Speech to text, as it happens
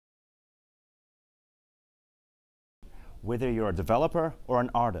Whether you're a developer or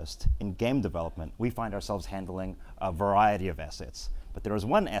an artist, in game development, we find ourselves handling a variety of assets. But there is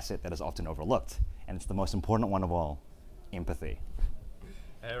one asset that is often overlooked, and it's the most important one of all: empathy.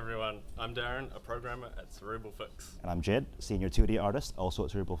 Hey everyone, I'm Darren, a programmer at Cerebral Fix. And I'm Jed, senior 2D artist, also at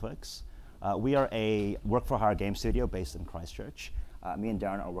Cerebral Fix. We are a work-for-hire game studio based in Christchurch. Me and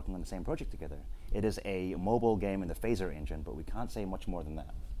Darren are working on the same project together. It is a mobile game in the Phaser engine, but we can't say much more than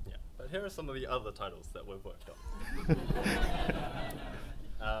that. Yeah, but here are some of the other titles that we've worked on.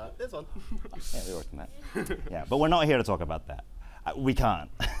 There's one. Yeah, we worked on that. Yeah, but we're not here to talk about that. We can't.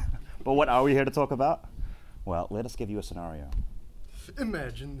 But what are we here to talk about? Well, let us give you a scenario.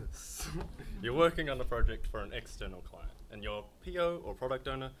 Imagine this. You're working on a project for an external client, and your PO or product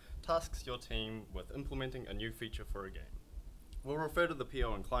owner tasks your team with implementing a new feature for a game. We'll refer to the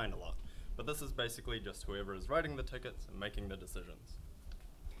PO and client a lot, but this is basically just whoever is writing the tickets and making the decisions.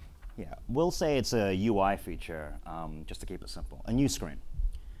 Yeah, we'll say it's a UI feature, just to keep it simple, a new screen.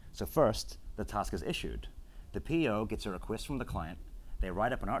 So first, the task is issued. The PO gets a request from the client, they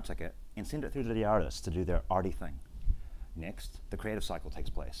write up an art ticket, and send it through to the artist to do their arty thing. Next, the creative cycle takes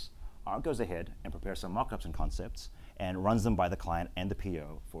place. Art goes ahead and prepares some mock-ups and concepts, and runs them by the client and the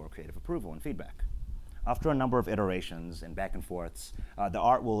PO for creative approval and feedback. After a number of iterations and back and forths, the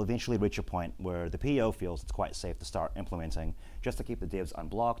art will eventually reach a point where the PO feels it's quite safe to start implementing, just to keep the devs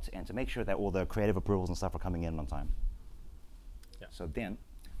unblocked and to make sure that all the creative approvals and stuff are coming in on time. Yeah. So then,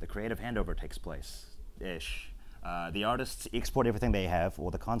 the creative handover takes place-ish. The artists export everything they have,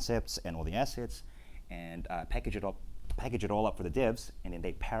 all the concepts and all the assets, and package it all up for the devs, and then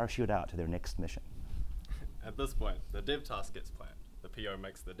they parachute out to their next mission. At this point, the dev task gets planned. The PO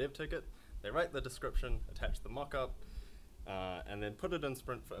makes the dev ticket, they write the description, attach the mock-up, and then put it in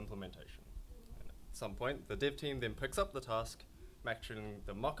sprint for implementation. And at some point, the dev team then picks up the task, matching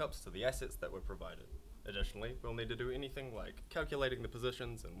the mock-ups to the assets that were provided. Additionally, we'll need to do anything like calculating the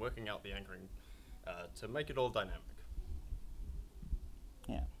positions and working out the anchoring to make it all dynamic.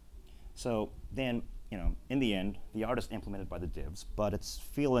 Yeah. So then, in the end, the art is implemented by the devs, but it's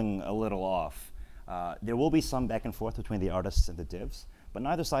feeling a little off. There will be some back and forth between the artists and the devs, but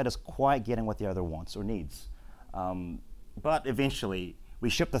neither side is quite getting what the other wants or needs. But eventually, we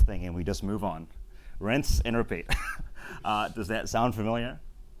ship the thing and we just move on. Rinse and repeat. Does that sound familiar?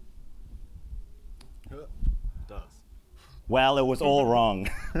 It does. Well, it was all wrong.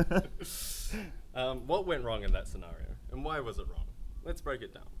 What went wrong in that scenario, and why was it wrong? Let's break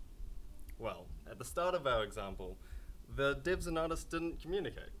it down. Well, at the start of our example, the devs and artists didn't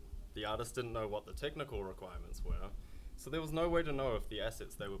communicate. The artists didn't know what the technical requirements were, so there was no way to know if the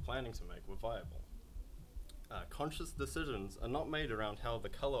assets they were planning to make were viable. Conscious decisions are not made around how the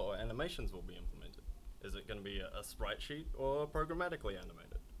color or animations will be implemented. Is it going to be a sprite sheet or programmatically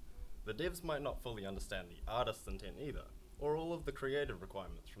animated? The devs might not fully understand the artist's intent either, or all of the creative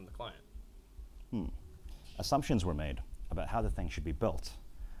requirements from the client. Assumptions were made about how the thing should be built.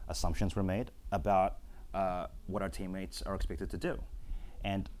 Assumptions were made about what our teammates are expected to do.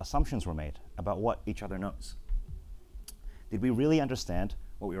 And assumptions were made about what each other knows. Did we really understand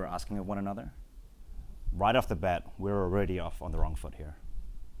what we were asking of one another? Right off the bat, we're already off on the wrong foot here.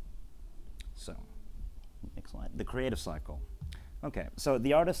 So, next slide. The creative cycle. Okay, so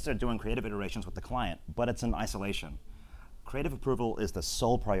the artists are doing creative iterations with the client, but it's in isolation. Creative approval is the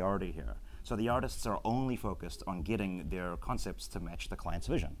sole priority here. So the artists are only focused on getting their concepts to match the client's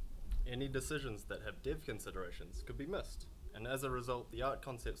vision. Any decisions that have dev considerations could be missed, and as a result, the art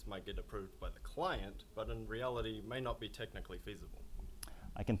concepts might get approved by the client, but in reality may not be technically feasible.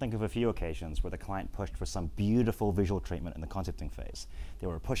 I can think of a few occasions where the client pushed for some beautiful visual treatment in the concepting phase. They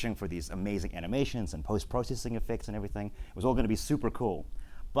were pushing for these amazing animations and post-processing effects and everything. It was all going to be super cool.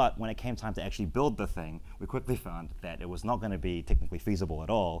 But when it came time to actually build the thing, we quickly found that it was not going to be technically feasible at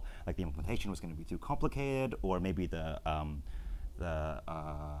all. Like the implementation was going to be too complicated, or maybe the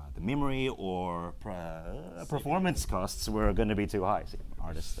memory or performance costs were going to be too high. See,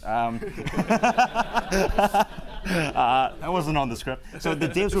 artists. That wasn't on the script. So the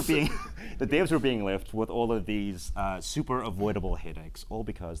devs were being left with all of these super avoidable headaches, all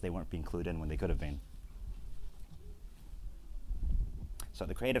because they weren't being clued in when they could have been. So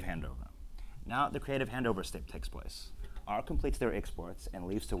the creative handover. Now the creative handover step takes place. Art completes their exports and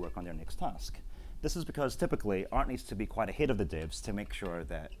leaves to work on their next task. This is because typically art needs to be quite ahead of the devs to make sure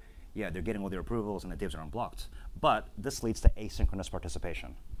that, yeah, they're getting all their approvals and the devs are unblocked. But this leads to asynchronous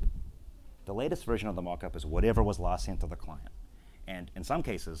participation. The latest version of the mockup is whatever was last sent to the client. And in some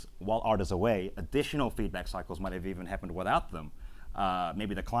cases, while art is away, additional feedback cycles might have even happened without them.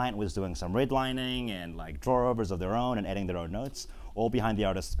 Maybe the client was doing some redlining and like draw-overs of their own and adding their own notes, all behind the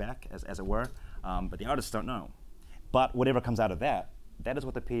artist's back, as it were, but the artists don't know. But whatever comes out of that, that is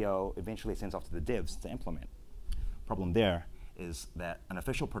what the PO eventually sends off to the devs to implement. Problem there is that an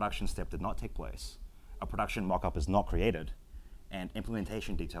official production step did not take place, a production mockup is not created, and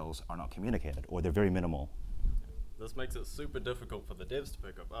implementation details are not communicated, or they're very minimal. This makes it super difficult for the devs to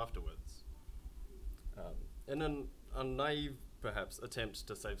pick up afterwards. In a naive, perhaps, attempt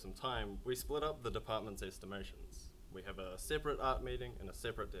to save some time, we split up the department's estimations. We have a separate art meeting and a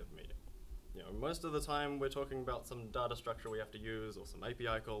separate dev meeting. Most of the time we're talking about some data structure we have to use or some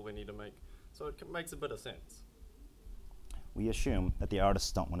API call we need to make, so it makes a bit of sense. We assume that the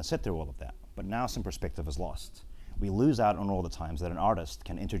artists don't want to sit through all of that, but now some perspective is lost. We lose out on all the times that an artist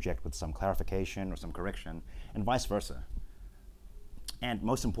can interject with some clarification or some correction, and vice versa. And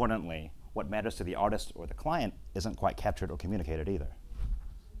most importantly, what matters to the artist or the client isn't quite captured or communicated either.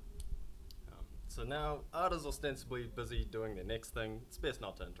 So now, art is ostensibly busy doing their next thing. It's best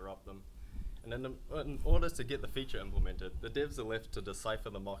not to interrupt them. And in order to get the feature implemented, the devs are left to decipher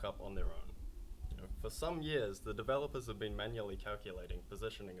the mock-up on their own. For some years, the developers have been manually calculating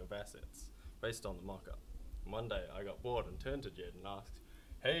positioning of assets based on the mock-up. One day, I got bored and turned to Jed and asked,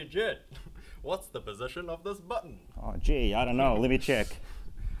 "Hey Jed, what's the position of this button?" Oh gee, I don't know, let me check.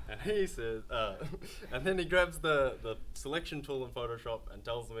 And he says, and then he grabs the selection tool in Photoshop and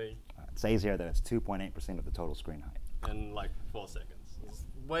tells me, It says here that it's 2.8% of the total screen height. in like 4 seconds. It's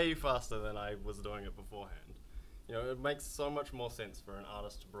way faster than I was doing it beforehand. It makes so much more sense for an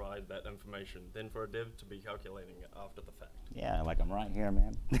artist to provide that information than for a dev to be calculating it after the fact. Yeah, like I'm right here,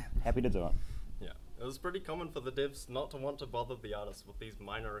 man. Happy to do it. Yeah, it was pretty common for the devs not to want to bother the artists with these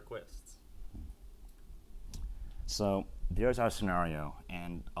minor requests. So there's our scenario,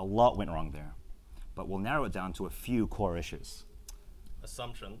 and a lot went wrong there. But we'll narrow it down to a few core issues: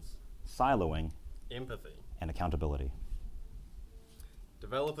 Assumptions, siloing, empathy, and accountability.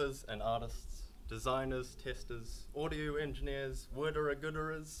 Developers and artists, designers, testers, audio engineers,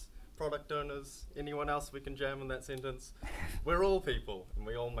 worder-a-gooderers, product owners, anyone else we can jam in that sentence. We're all people, and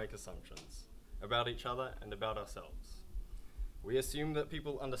we all make assumptions about each other and about ourselves. We assume that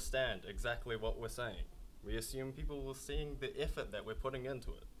people understand exactly what we're saying. We assume people will see the effort that we're putting into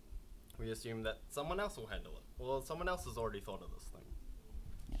it. We assume that someone else will handle it, or someone else has already thought of this thing.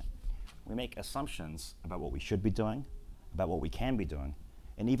 Yeah. We make assumptions about what we should be doing, about what we can be doing,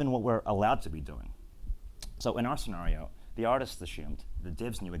 and even what we're allowed to be doing. So in our scenario, the artists assumed the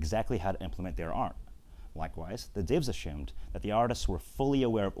devs knew exactly how to implement their art. Likewise, the devs assumed that the artists were fully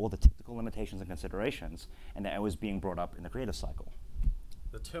aware of all the technical limitations and considerations, and that it was being brought up in the creative cycle.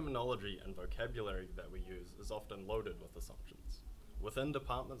 The terminology and vocabulary that we use is often loaded with assumptions. Within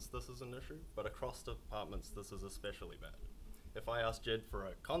departments, this is an issue, but across departments, this is especially bad. If I ask Jed for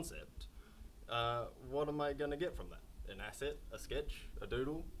a concept, what am I going to get from that? An asset, a sketch, a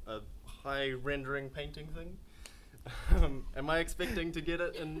doodle, a high rendering painting thing? Am I expecting to get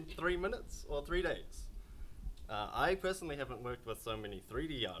it in 3 minutes or 3 days? I personally haven't worked with so many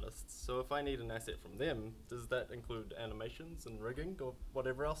 3D artists, so if I need an asset from them, does that include animations and rigging or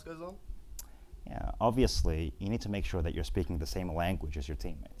whatever else goes on? Yeah, obviously, you need to make sure that you're speaking the same language as your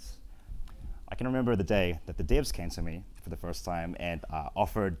teammates. I can remember the day that the devs came to me for the first time and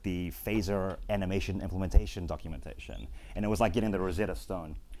offered the phaser animation implementation documentation, and it was like getting the Rosetta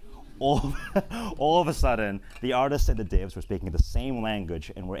Stone. All of a sudden, the artists and the devs were speaking the same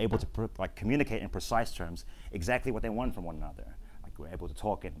language and were able to communicate in precise terms exactly what they wanted from one another. Like we were able to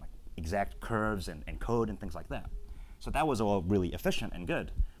talk in exact curves and code and things like that. So that was all really efficient and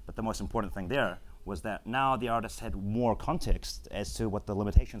good. But the most important thing there was that now the artists had more context as to what the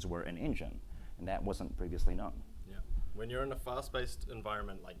limitations were in Engine, and that wasn't previously known. Yeah. When you're in a fast-paced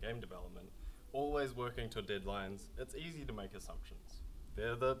environment like game development, always working to deadlines, it's easy to make assumptions.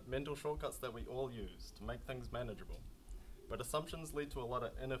 They're the mental shortcuts that we all use to make things manageable. But assumptions lead to a lot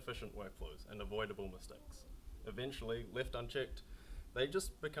of inefficient workflows and avoidable mistakes. Eventually, left unchecked, they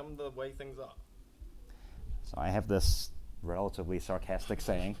just become the way things are. So I have this relatively sarcastic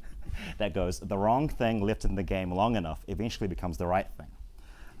saying that goes, the wrong thing left in the game long enough eventually becomes the right thing.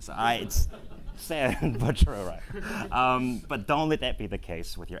 So it's sad, but true, right? But don't let that be the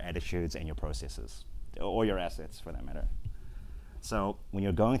case with your attitudes and your processes, or your assets for that matter. So when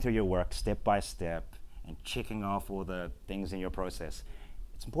you're going through your work step by step and checking off all the things in your process,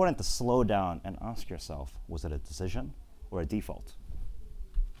 it's important to slow down and ask yourself, was it a decision or a default?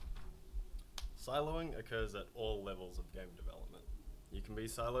 Siloing occurs at all levels of game development. You can be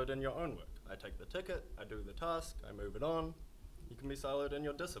siloed in your own work. I take the ticket, I do the task, I move it on. You can be siloed in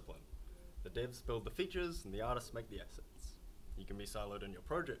your discipline. The devs build the features and the artists make the assets. You can be siloed in your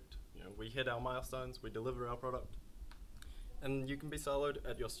project. We hit our milestones, we deliver our product. And you can be siloed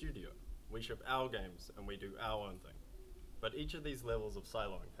at your studio. We ship our games and we do our own thing. but each of these levels of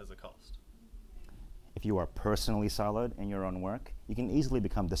siloing has a cost. If you are personally siloed in your own work, you can easily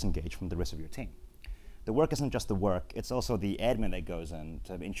become disengaged from the rest of your team. The work isn't just the work, it's also the admin that goes in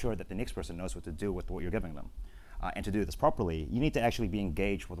to ensure that the next person knows what to do with what you're giving them. And to do this properly, you need to actually be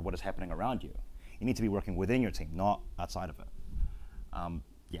engaged with what is happening around you. You need to be working within your team, not outside of it.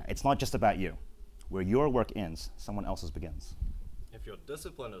 Yeah, it's not just about you. Where your work ends, someone else's begins. If your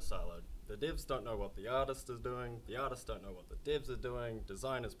discipline is siloed, the devs don't know what the artist is doing, the artists don't know what the devs are doing,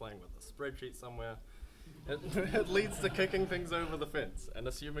 design is playing with a spreadsheet somewhere. It leads to kicking things over the fence and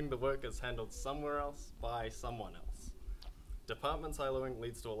assuming the work is handled somewhere else by someone else. Department siloing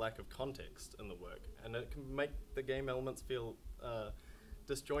leads to a lack of context in the work, and it can make the game elements feel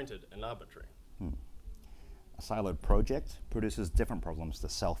disjointed and arbitrary. A siloed project produces different problems to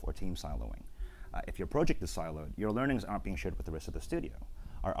self or team siloing. If your project is siloed, your learnings aren't being shared with the rest of the studio.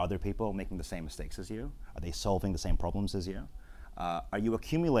 Are other people making the same mistakes as you? Are they solving the same problems as you? Are you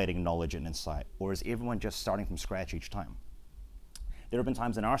accumulating knowledge and insight, or is everyone just starting from scratch each time? There have been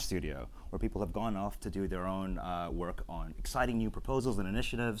times in our studio where people have gone off to do their own work on exciting new proposals and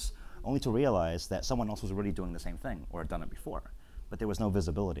initiatives, only to realize that someone else was already doing the same thing or had done it before. But there was no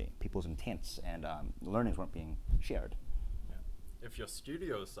visibility. People's intents and learnings weren't being shared. Yeah. If your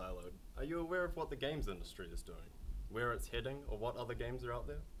studio is siloed, are you aware of what the games industry is doing? Where it's heading, or what other games are out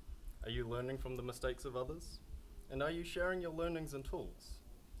there? Are you learning from the mistakes of others? And are you sharing your learnings and tools?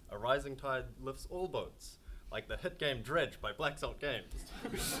 A rising tide lifts all boats, like the hit game Dredge by Black Salt Games.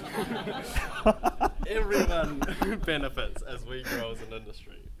 Everyone benefits as we grow as an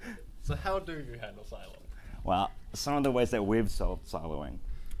industry. So how do you handle siloing? Well, some of the ways that we've solved siloing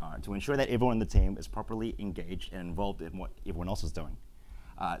are to ensure that everyone in the team is properly engaged and involved in what everyone else is doing,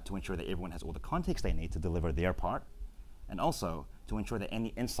 to ensure that everyone has all the context they need to deliver their part, and also to ensure that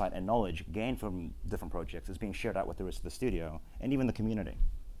any insight and knowledge gained from different projects is being shared out with the rest of the studio and even the community.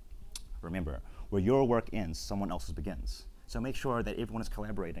 Remember, where your work ends, someone else's begins. So make sure that everyone is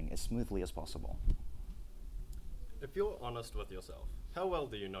collaborating as smoothly as possible. If you're honest with yourself, how well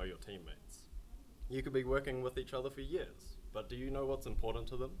do you know your teammates? You could be working with each other for years, but do you know what's important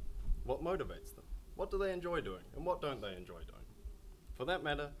to them? What motivates them? What do they enjoy doing, and what don't they enjoy doing? For that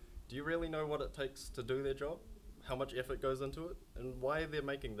matter, do you really know what it takes to do their job? How much effort goes into it, and why they're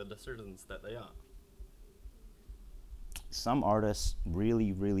making the decisions that they are? Some artists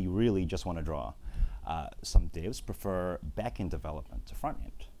really just want to draw. Some devs prefer back-end development to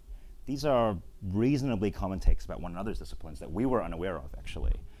front-end. These are reasonably common takes about one another's disciplines that we were unaware of,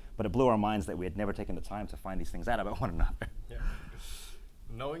 actually. But it blew our minds that we had never taken the time to find these things out about one another. Yeah.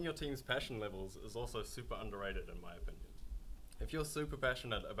 Knowing your team's passion levels is also super underrated, in my opinion. If you're super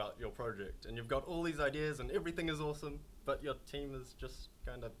passionate about your project and you've got all these ideas and everything is awesome, but your team is just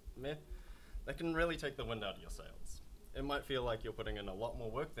kind of meh, that can really take the wind out of your sails. It might feel like you're putting in a lot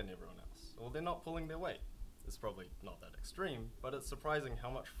more work than everyone else, or they're not pulling their weight. It's probably not that extreme, but it's surprising how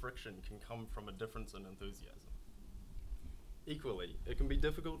much friction can come from a difference in enthusiasm. Equally, it can be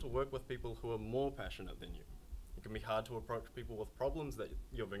difficult to work with people who are more passionate than you. It can be hard to approach people with problems that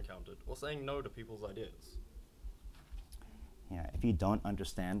you've encountered, or saying no to people's ideas. Yeah, if you don't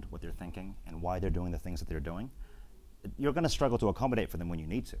understand what they're thinking and why they're doing the things that they're doing, you're going to struggle to accommodate for them when you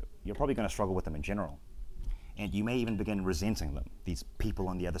need to. You're probably going to struggle with them in general. And you may even begin resenting them, these people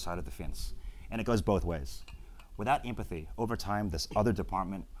on the other side of the fence. And it goes both ways. Without empathy, over time, this other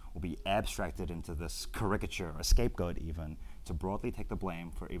department will be abstracted into this caricature, a scapegoat even, to broadly take the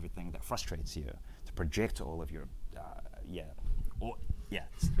blame for everything that frustrates you, to project all of your,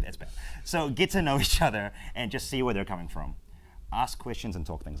 that's bad. So get to know each other and just see where they're coming from. Ask questions and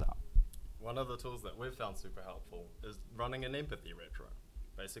talk things out. One of the tools that we've found super helpful is running an empathy retro.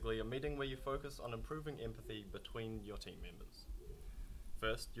 Basically, a meeting where you focus on improving empathy between your team members.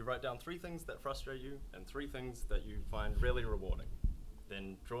 First, you write down 3 things that frustrate you and 3 things that you find really rewarding.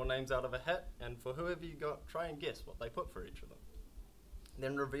 Then draw names out of a hat, and for whoever you got, try and guess what they put for each of them.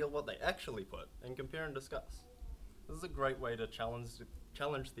 Then reveal what they actually put and compare and discuss. This is a great way to challenge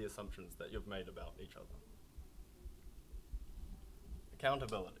the assumptions that you've made about each other.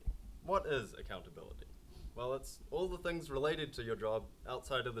 Accountability. What is accountability? Well, it's all the things related to your job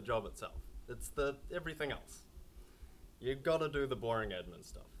outside of the job itself. It's the everything else. You've got to do the boring admin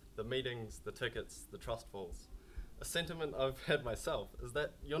stuff, the meetings, the tickets, the trust falls. A sentiment I've had myself is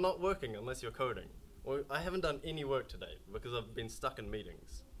that you're not working unless you're coding, or I haven't done any work today because I've been stuck in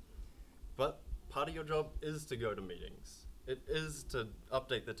meetings. But part of your job is to go to meetings. It is to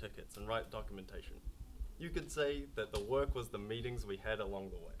update the tickets and write documentation. You could say that the work was the meetings we had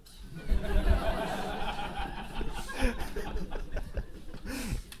along the way.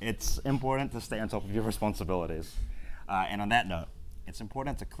 It's important to stay on top of your responsibilities. And on that note, it's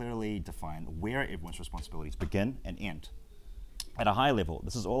important to clearly define where everyone's responsibilities begin and end. At a high level,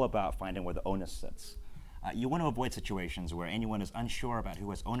 this is all about finding where the onus sits. You want to avoid situations where anyone is unsure about who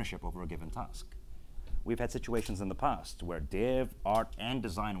has ownership over a given task. We've had situations in the past where dev, art, and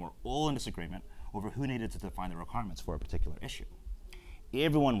design were all in disagreement over who needed to define the requirements for a particular issue.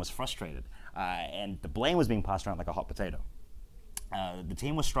 Everyone was frustrated, and the blame was being passed around like a hot potato. The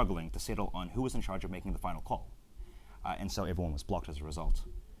team was struggling to settle on who was in charge of making the final call, and so everyone was blocked as a result.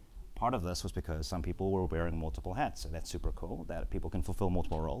 Part of this was because some people were wearing multiple hats, so that's super cool that people can fulfill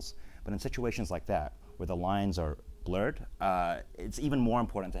multiple roles. But in situations like that, where the lines are blurred, it's even more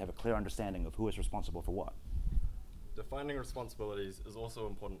important to have a clear understanding of who is responsible for what. Defining responsibilities is also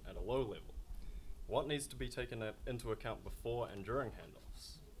important at a low level. What needs to be taken into account before and during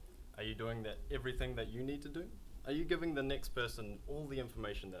handoffs? Are you doing everything that you need to do? Are you giving the next person all the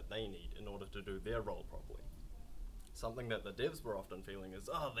information that they need in order to do their role properly? Something that the devs were often feeling is,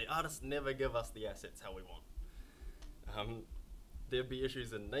 oh, the artists never give us the assets how we want. There'd be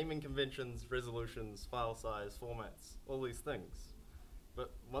issues in naming conventions, resolutions, file size, formats, all these things.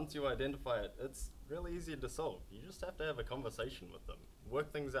 But once you identify it, it's really easy to solve. You just have to have a conversation with them,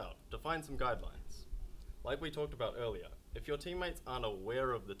 work things out, define some guidelines. Like we talked about earlier, if your teammates aren't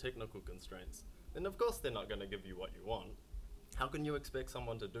aware of the technical constraints, then of course they're not going to give you what you want. How can you expect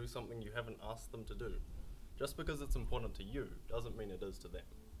someone to do something you haven't asked them to do? Just because it's important to you doesn't mean it is to them.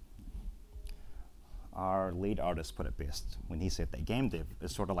 Our lead artist put it best when he said that game dev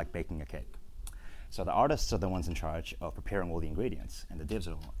is sort of like baking a cake. So the artists are the ones in charge of preparing all the ingredients, and the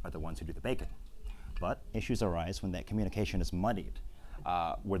devs are the ones who do the baking. But issues arise when that communication is muddied.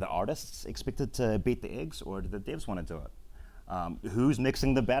 Were the artists expected to beat the eggs, or did the devs want to do it? Who's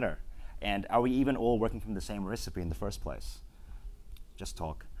mixing the batter? And are we even all working from the same recipe in the first place? Just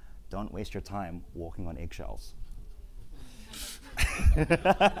talk. Don't waste your time walking on eggshells.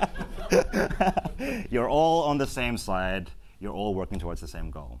 You're all on the same side. You're all working towards the same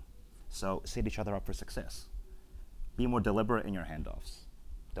goal. So set each other up for success. Be more deliberate in your handoffs.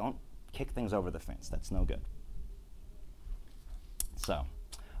 Don't kick things over the fence. That's no good. So,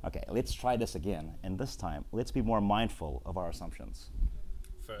 okay, let's try this again. And this time, let's be more mindful of our assumptions.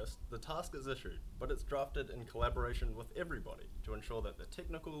 First, the task is issued, but it's drafted in collaboration with everybody to ensure that the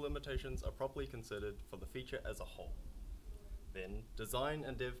technical limitations are properly considered for the feature as a whole. Then, design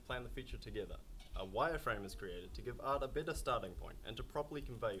and dev plan the feature together. A wireframe is created to give art a better starting point and to properly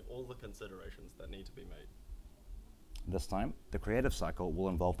convey all the considerations that need to be made. This time, the creative cycle will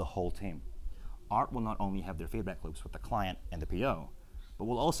involve the whole team. Art will not only have their feedback loops with the client and the PO, but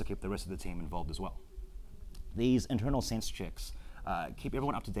will also keep the rest of the team involved as well. These internal sense checks keep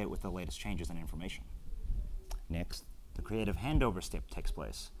everyone up to date with the latest changes and information. Next, the creative handover step takes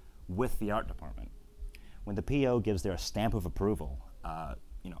place with the art department. When the PO gives their stamp of approval,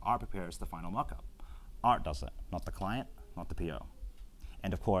 art prepares the final mockup. Art does it, not the client, not the PO.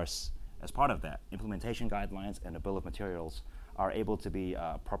 And of course, as part of that, implementation guidelines and a bill of materials are able to be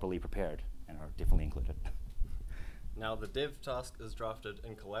properly prepared and are definitely included. Now, the dev task is drafted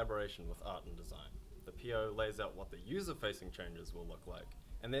in collaboration with art and design. The PO lays out what the user-facing changes will look like,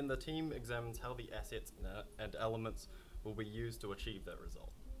 and then the team examines how the assets and elements will be used to achieve that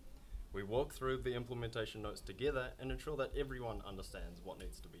result. We walk through the implementation notes together and ensure that everyone understands what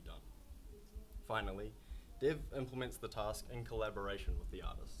needs to be done. Finally, dev implements the task in collaboration with the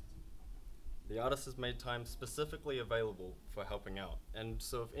artist. The artist has made time specifically available for helping out, and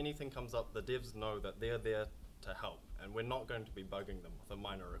so if anything comes up, the devs know that they're there to help, and we're not going to be bugging them with a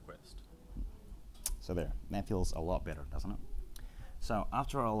minor request. So there, that feels a lot better, doesn't it? So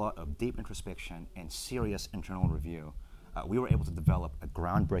after a lot of deep introspection and serious internal review, we were able to develop a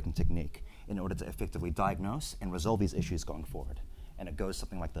groundbreaking technique in order to effectively diagnose and resolve these issues going forward. And it goes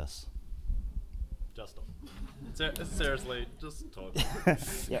something like this. Just talk. Seriously, just talk.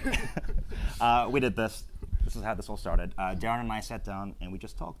 Yeah. We did this. This is how this all started. Darren and I sat down and we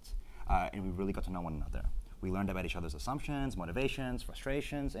just talked. And we really got to know one another. We learned about each other's assumptions, motivations,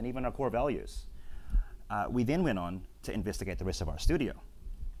 frustrations, and even our core values. We then went on to investigate the rest of our studio.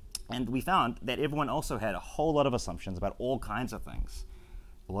 And we found that everyone also had a whole lot of assumptions about all kinds of things.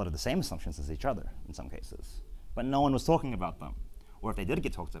 A lot of the same assumptions as each other in some cases. But no one was talking about them. Or if they did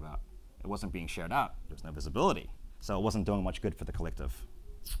get talked about, it wasn't being shared out. There was no visibility. So it wasn't doing much good for the collective.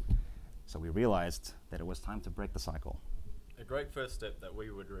 So we realized that it was time to break the cycle. A great first step that we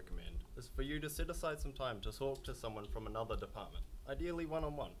would recommend is for you to set aside some time to talk to someone from another department, ideally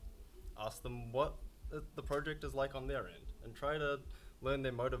one-on-one. Ask them what the project is like on their end, and try to learn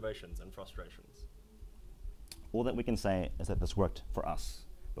their motivations and frustrations. All that we can say is that this worked for us,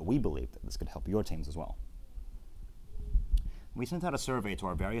 but we believe that this could help your teams as well. We sent out a survey to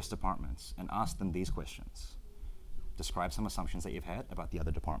our various departments and asked them these questions. Describe some assumptions that you've had about the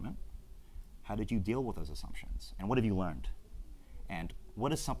other department. How did you deal with those assumptions? And what have you learned? And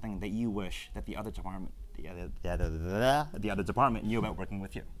what is something that you wish that the other department, the other department knew about working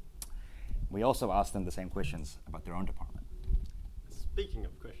with you? We also asked them the same questions about their own department. Speaking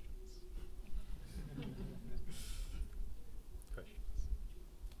of questions. Questions.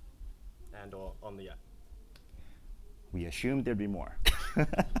 And or on the app. We assumed there'd be more. I'm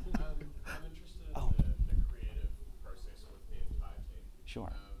interested in the creative process with the entire team. Sure.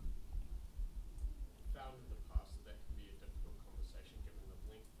 Found in the past that can be a difficult conversation given the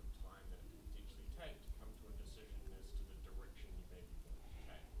length of time that it can potentially take to come to a decision as to the direction you may be going to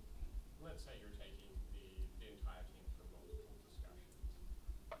take. Let's say you're taking the entire team through multiple discussions.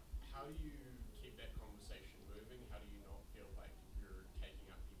 How do you keep that conversation moving? How do you not feel like you're taking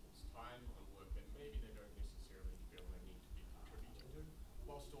up people's time on work that maybe they don't necessarily feel they need to be contributing to,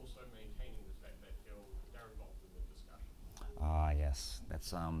 whilst also maintaining the fact they feel they're involved in the discussion? Yes,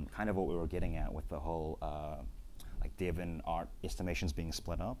 that's kind of what we were getting at with the whole like dev and art estimations being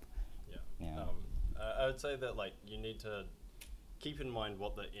split up. Yeah. I would say that like you need to keep in mind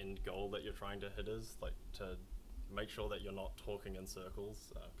what the end goal that you're trying to hit is, like to make sure that you're not talking in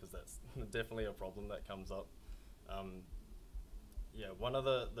circles, because that's definitely a problem that comes up. Yeah, one of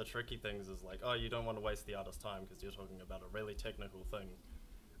the tricky things is like, oh, you don't want to waste the artist's time because you're talking about a really technical thing.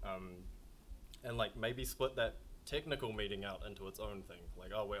 And like maybe split that technical meeting out into its own thing.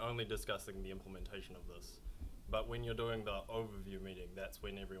 Like, oh, we're only discussing the implementation of this. But when you're doing the overview meeting, that's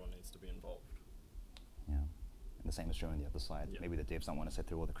when everyone needs to be involved. Yeah. And the same is true on the other side. Yeah. Maybe the devs don't want to sit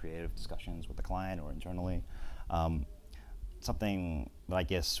through all the creative discussions with the client or internally. Something that I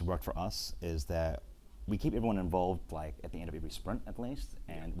guess worked for us is that we keep everyone involved like at the end of every sprint at least,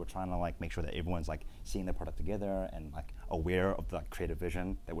 and we're trying to like make sure that everyone's like seeing the product together and like aware of the like, creative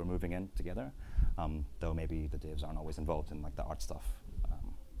vision that we're moving in together. Though maybe the devs aren't always involved in like the art stuff.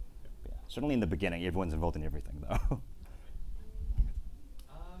 Yeah. Certainly in the beginning, everyone's involved in everything though.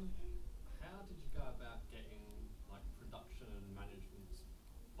 How did you go about getting like production and management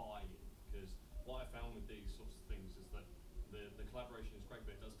buy-in? Because what I found with these sorts of things is that the collaboration is great,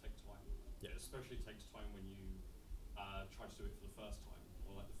 but it does take time. Yeah. It especially takes time when you try to do it for the first time,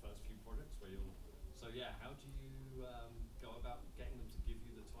 or like the first few projects where you're. So yeah, how do you go about getting them to give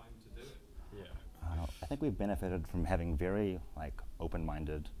you the time to do it? Yeah. I think we've benefited from having very like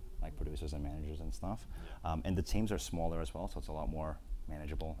open-minded like producers and managers and stuff, and the teams are smaller as well, so it's a lot more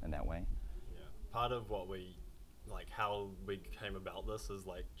manageable in that way. Yeah. Part of what we, like how we came about this is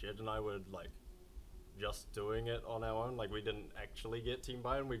like Jed and I would like just doing it on our own. Like we didn't actually get team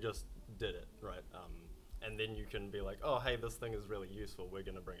buy-in, we just did it, right? And then you can be like, oh, hey, this thing is really useful, we're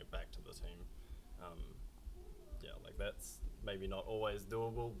gonna bring it back to the team. Yeah, like that's maybe not always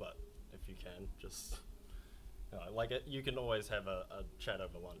doable, but if you can, just, you know, like you can always have a chat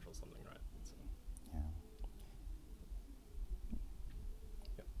over lunch or something, right? So. Yeah.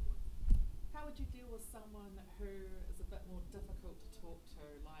 Yep. How would you deal with someone who is a bit more difficult to talk to,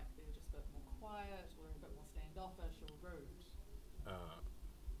 like they're just a bit more quiet or a bit more standoffish or rude?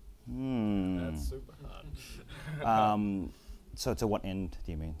 That's super hard. So to what end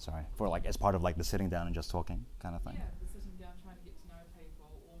do you mean? Sorry, for like as part of like the sitting down and just talking kind of thing. Yeah, the sitting down trying to get to know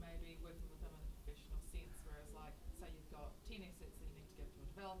people, or maybe working with them in a professional sense, whereas like, say you've got 10 assets that you need to give to a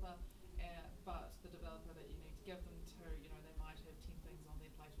developer, but the developer that you need to give them to, you know, they might have 10 things on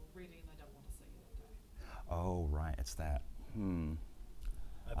their plate already and they don't want to see you that day. Oh, right, it's that.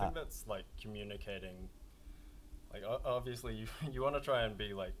 I think that's like communicating. Like obviously you want to try and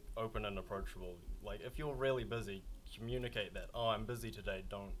be like open and approachable. Like if you're really busy, communicate that. Oh, I'm busy today.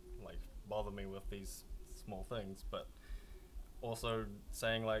 Don't like bother me with these small things. But also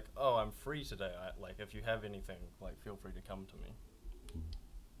saying like, oh, I'm free today. Like if you have anything, like feel free to come to me.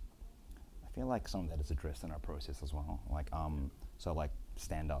 I feel like some of that is addressed in our process as well. Like so like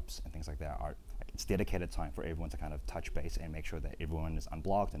stand-ups and things like that are like, it's dedicated time for everyone to kind of touch base and make sure that everyone is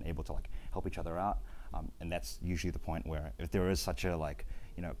unblocked and able to like help each other out. And that's usually the point where if there is such a like,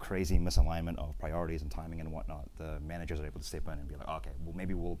 you know, crazy misalignment of priorities and timing and whatnot, the managers are able to step in and be like, okay, well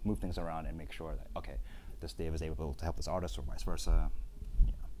maybe we'll move things around and make sure that, okay, this dev is able to help this artist or vice versa.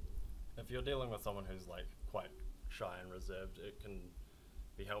 Yeah. If you're dealing with someone who's like quite shy and reserved, it can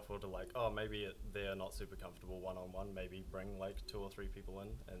be helpful to like, oh, maybe they're not super comfortable one-on-one, maybe bring like 2 or 3 people in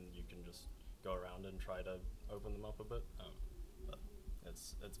and you can just go around and try to open them up a bit. But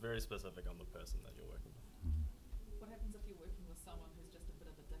it's very specific on the person that you're working with. What happens if you're working with someone who's just a bit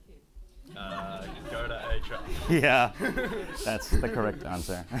of a dickhead? Go to HR. Yeah, that's the correct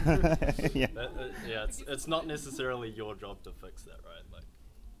answer. Yeah. Yeah, it's not necessarily your job to fix that, right? Like,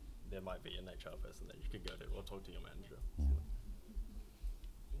 there might be an HR person that you could go to or talk to your manager. Yeah.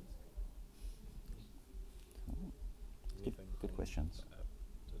 Anything Good on questions. the app?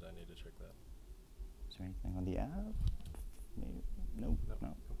 Did I need to check that? Is there anything on the app? Maybe. No. Nope.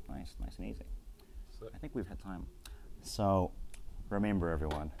 No. Nice and easy. So, I think we've had time. So remember,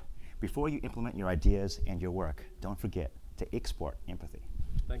 everyone, before you implement your ideas and your work, don't forget to export empathy.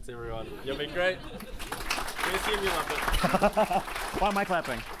 thanks everyone. You've been great. You loved it. Why am I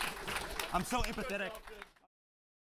clapping? I'm so empathetic.